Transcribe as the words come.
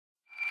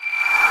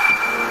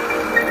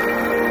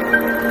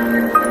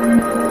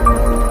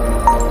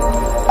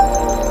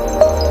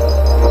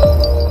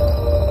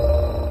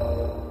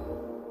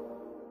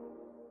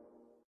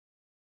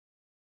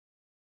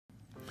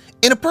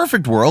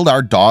perfect world,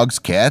 our dogs,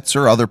 cats,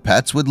 or other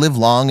pets would live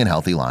long and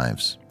healthy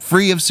lives,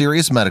 free of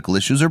serious medical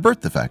issues or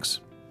birth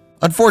defects.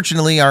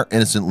 Unfortunately, our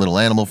innocent little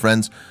animal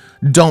friends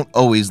don't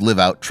always live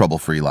out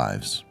trouble-free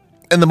lives,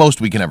 and the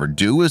most we can ever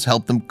do is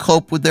help them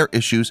cope with their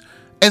issues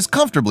as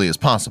comfortably as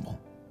possible.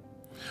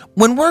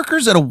 When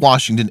workers at a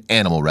Washington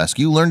animal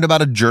rescue learned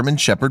about a German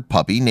Shepherd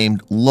puppy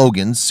named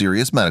Logan's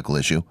serious medical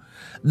issue,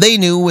 they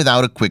knew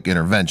without a quick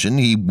intervention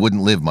he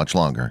wouldn't live much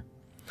longer.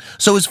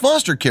 So his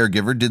foster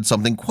caregiver did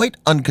something quite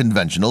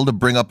unconventional to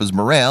bring up his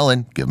morale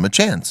and give him a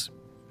chance.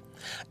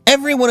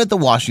 Everyone at the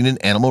Washington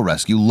Animal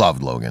Rescue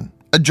loved Logan,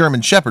 a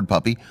German Shepherd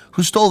puppy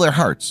who stole their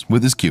hearts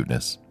with his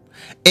cuteness.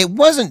 It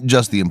wasn't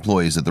just the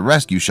employees at the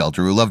rescue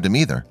shelter who loved him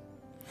either.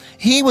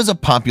 He was a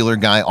popular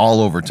guy all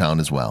over town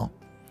as well.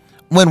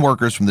 When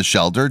workers from the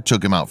shelter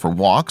took him out for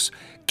walks,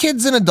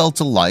 kids and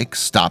adults alike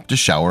stopped to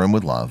shower him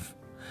with love.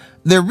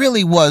 There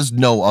really was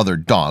no other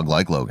dog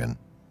like Logan.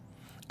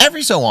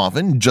 Every so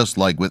often, just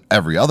like with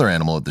every other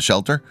animal at the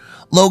shelter,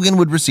 Logan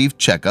would receive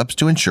checkups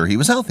to ensure he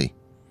was healthy.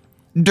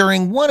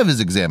 During one of his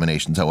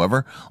examinations,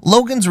 however,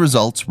 Logan's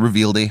results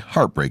revealed a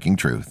heartbreaking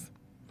truth.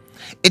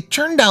 It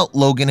turned out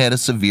Logan had a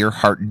severe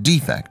heart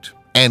defect,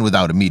 and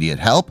without immediate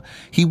help,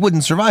 he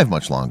wouldn't survive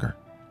much longer.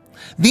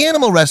 The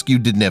animal rescue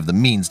didn't have the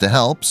means to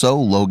help,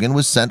 so Logan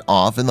was sent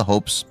off in the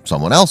hopes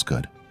someone else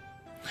could.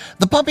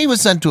 The puppy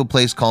was sent to a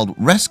place called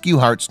Rescue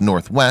Hearts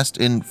Northwest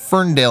in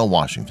Ferndale,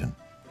 Washington.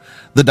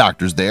 The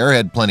doctors there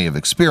had plenty of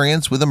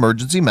experience with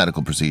emergency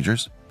medical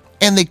procedures,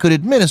 and they could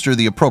administer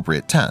the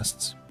appropriate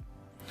tests.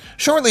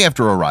 Shortly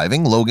after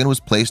arriving, Logan was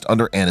placed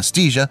under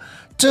anesthesia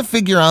to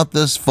figure out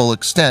the full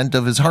extent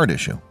of his heart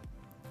issue.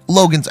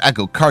 Logan's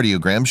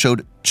echocardiogram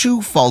showed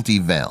 2 faulty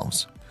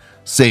valves.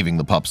 Saving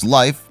the pup's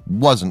life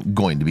wasn't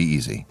going to be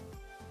easy.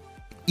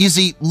 You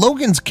see,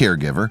 Logan's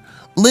caregiver,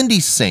 Lindy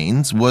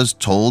Sains, was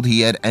told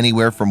he had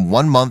anywhere from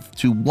 1 month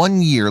to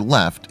 1 year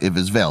left if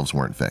his valves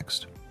weren't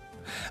fixed.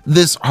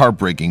 This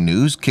heartbreaking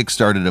news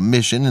kickstarted a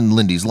mission in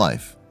Lindy's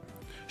life: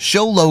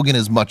 show Logan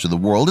as much of the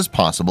world as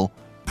possible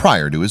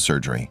prior to his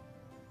surgery.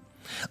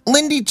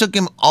 Lindy took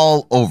him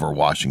all over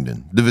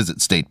Washington to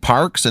visit state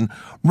parks and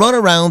run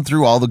around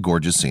through all the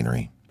gorgeous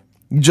scenery.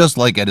 Just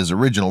like at his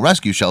original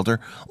rescue shelter,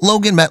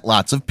 Logan met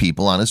lots of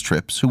people on his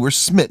trips who were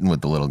smitten with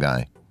the little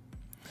guy.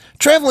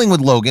 Traveling with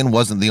Logan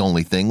wasn't the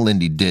only thing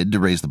Lindy did to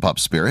raise the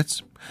pup's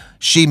spirits.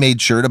 She made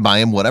sure to buy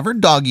him whatever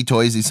doggy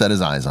toys he set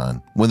his eyes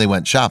on when they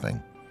went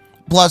shopping.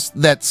 Plus,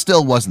 that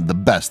still wasn't the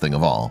best thing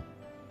of all.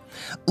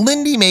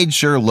 Lindy made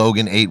sure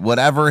Logan ate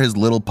whatever his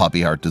little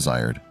puppy heart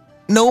desired.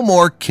 No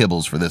more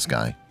kibbles for this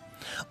guy.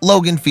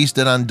 Logan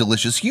feasted on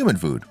delicious human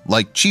food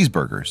like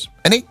cheeseburgers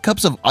and 8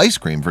 cups of ice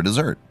cream for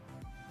dessert.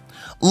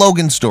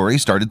 Logan's story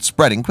started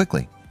spreading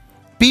quickly.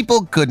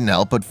 People couldn't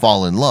help but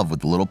fall in love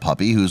with the little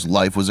puppy whose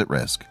life was at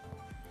risk.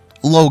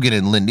 Logan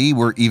and Lindy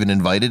were even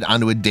invited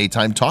onto a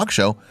daytime talk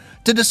show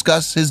to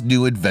discuss his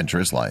new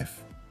adventurous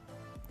life.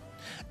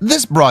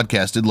 This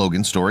broadcasted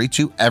Logan's story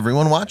to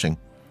everyone watching,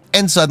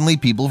 and suddenly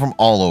people from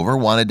all over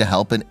wanted to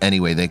help in any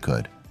way they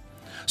could.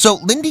 So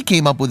Lindy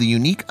came up with a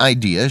unique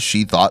idea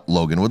she thought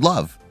Logan would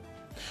love.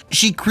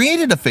 She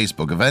created a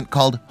Facebook event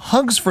called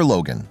Hugs for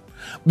Logan,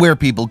 where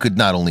people could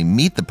not only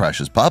meet the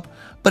precious pup,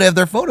 but have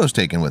their photos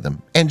taken with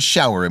him and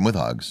shower him with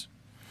hugs.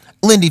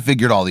 Lindy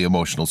figured all the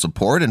emotional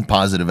support and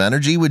positive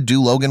energy would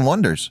do Logan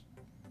wonders.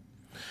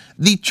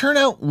 The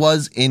turnout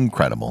was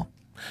incredible.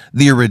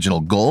 The original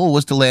goal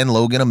was to land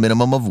Logan a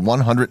minimum of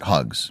 100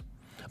 hugs.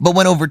 But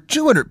when over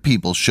 200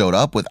 people showed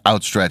up with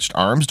outstretched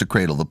arms to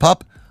cradle the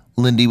pup,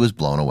 Lindy was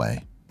blown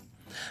away.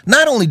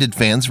 Not only did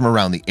fans from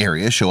around the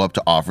area show up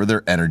to offer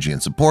their energy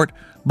and support,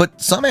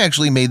 but some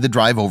actually made the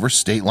drive over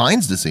state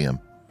lines to see him.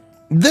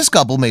 This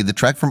couple made the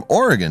trek from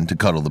Oregon to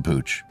cuddle the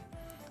pooch.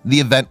 The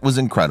event was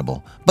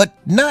incredible, but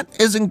not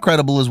as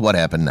incredible as what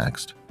happened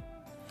next.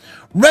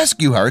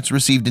 Rescue Hearts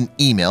received an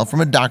email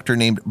from a doctor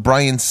named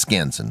Brian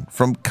Skansen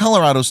from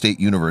Colorado State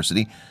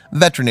University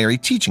Veterinary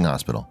Teaching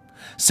Hospital,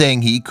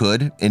 saying he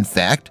could, in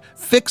fact,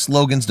 fix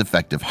Logan's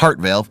defective heart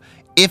valve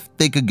if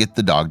they could get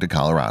the dog to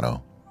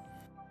Colorado.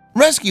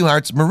 Rescue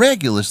Hearts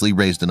miraculously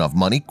raised enough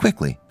money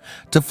quickly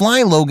to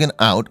fly Logan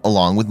out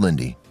along with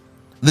Lindy.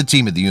 The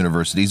team at the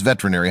university's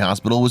veterinary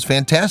hospital was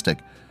fantastic,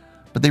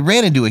 but they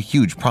ran into a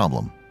huge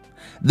problem.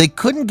 They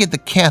couldn't get the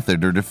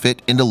catheter to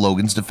fit into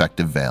Logan's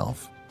defective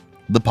valve.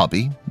 The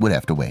puppy would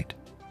have to wait.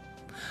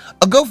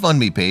 A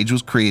GoFundMe page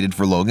was created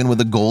for Logan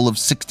with a goal of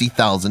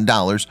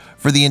 $60,000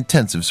 for the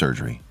intensive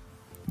surgery.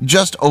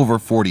 Just over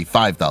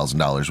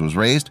 $45,000 was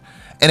raised,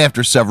 and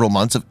after several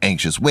months of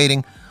anxious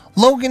waiting,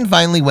 Logan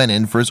finally went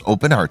in for his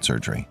open heart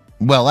surgery,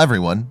 while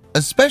everyone,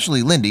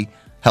 especially Lindy,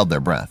 held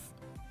their breath.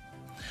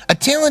 A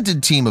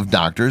talented team of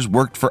doctors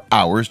worked for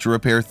hours to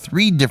repair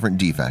 3 different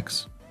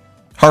defects.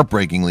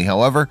 Heartbreakingly,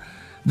 however,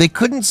 they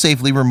couldn't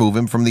safely remove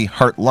him from the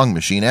heart-lung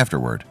machine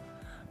afterward,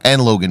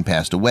 and Logan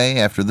passed away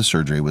after the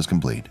surgery was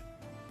complete.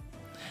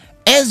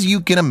 As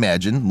you can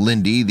imagine,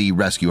 Lindy, the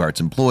Rescue Hearts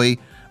employee,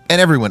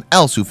 and everyone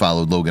else who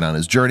followed Logan on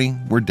his journey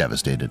were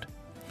devastated.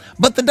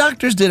 But the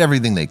doctors did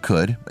everything they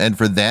could, and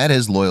for that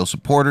his loyal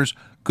supporters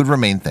could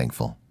remain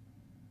thankful.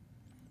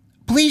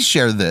 Please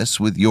share this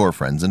with your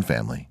friends and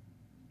family.